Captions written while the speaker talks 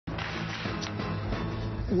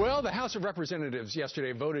Well, the House of Representatives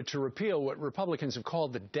yesterday voted to repeal what Republicans have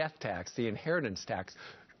called the death tax, the inheritance tax.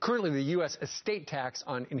 Currently, the U.S. estate tax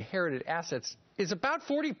on inherited assets is about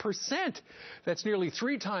 40%. That's nearly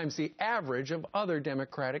 3 times the average of other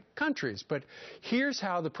democratic countries. But here's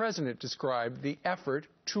how the president described the effort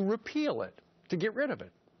to repeal it, to get rid of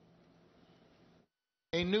it.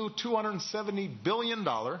 A new $270 billion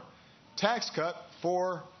tax cut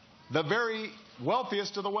for the very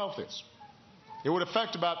wealthiest of the wealthiest. It would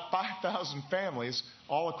affect about 5,000 families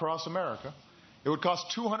all across America. It would cost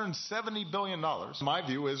 $270 billion. My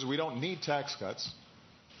view is we don't need tax cuts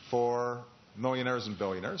for millionaires and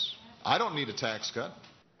billionaires. I don't need a tax cut.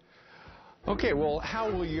 Okay, well,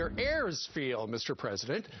 how will your heirs feel, Mr.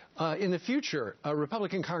 President? In the future,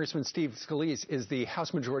 Republican Congressman Steve Scalise is the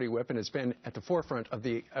House Majority Whip and has been at the forefront of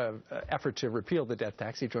the effort to repeal the death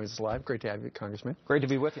tax. He joins us live. Great to have you, Congressman. Great to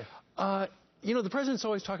be with you. You know, the president's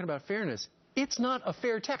always talking about fairness. It's not a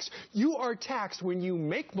fair tax. You are taxed when you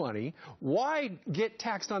make money. Why get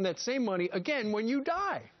taxed on that same money again when you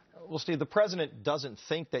die? Well, Steve, the president doesn't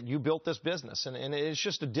think that you built this business, and it's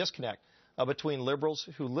just a disconnect between liberals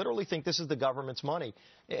who literally think this is the government's money.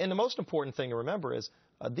 And the most important thing to remember is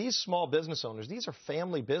these small business owners, these are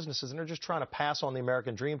family businesses, and they're just trying to pass on the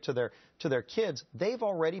American dream to their kids. They've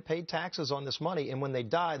already paid taxes on this money, and when they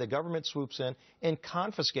die, the government swoops in and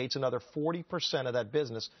confiscates another 40% of that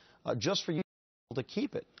business just for you to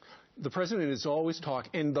keep it. The president is always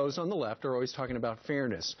talking, and those on the left are always talking about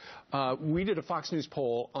fairness. We did a Fox News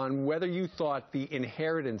poll on whether you thought the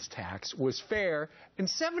inheritance tax was fair, and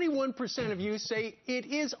 71% of you say it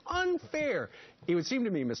is unfair. It would seem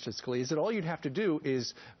to me, Mr. Scalise, that all you'd have to do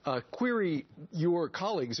is query your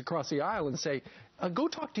colleagues across the aisle and say, go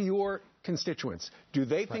talk to your constituents. Do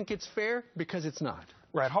they think it's fair? Because it's not.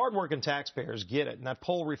 Right. Hardworking taxpayers get it, and that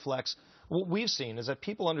poll reflects what we've seen is that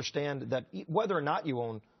people understand that whether or not you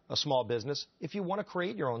own a small business, if you want to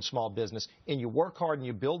create your own small business and you work hard and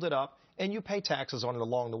you build it up and you pay taxes on it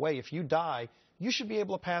along the way, if you die, you should be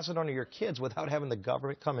able to pass it on to your kids without having the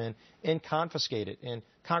government come in and confiscate it. And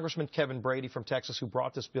Congressman Kevin Brady from Texas, who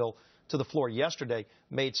brought this bill to the floor yesterday,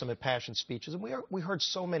 made some impassioned speeches. And we heard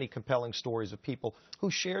so many compelling stories of people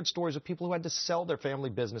who shared stories of people who had to sell their family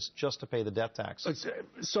business just to pay the death tax.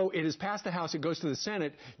 So it has passed the House. It goes to the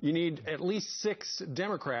Senate. You need at least 6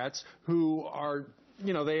 Democrats who are,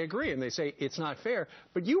 you know, they agree and they say it's not fair.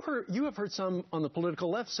 But you have heard some on the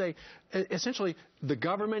political left say essentially the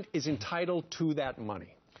government is entitled to that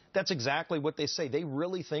money. That's exactly what they say. They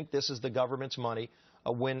really think this is the government's money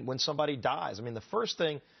when somebody dies. I mean, the first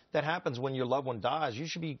thing that happens when your loved one dies, you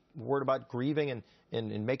should be worried about grieving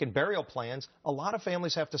and making burial plans. A lot of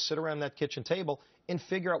families have to sit around that kitchen table and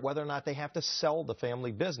figure out whether or not they have to sell the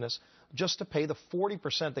family business just to pay the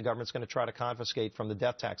 40% the government's going to try to confiscate from the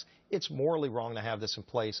death tax. It's morally wrong to have this in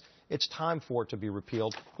place. It's time for it to be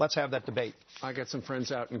repealed. Let's have that debate. I got some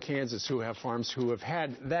friends out in Kansas who have farms who have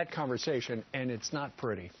had that conversation, and it's not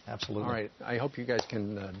pretty. Absolutely. All right. I hope you guys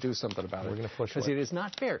can do something about it. We're going to push it. Because it is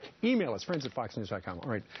not fair. Email us, friends@foxnews.com. All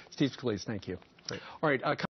right. Steve Scalise, thank you. Great. All right.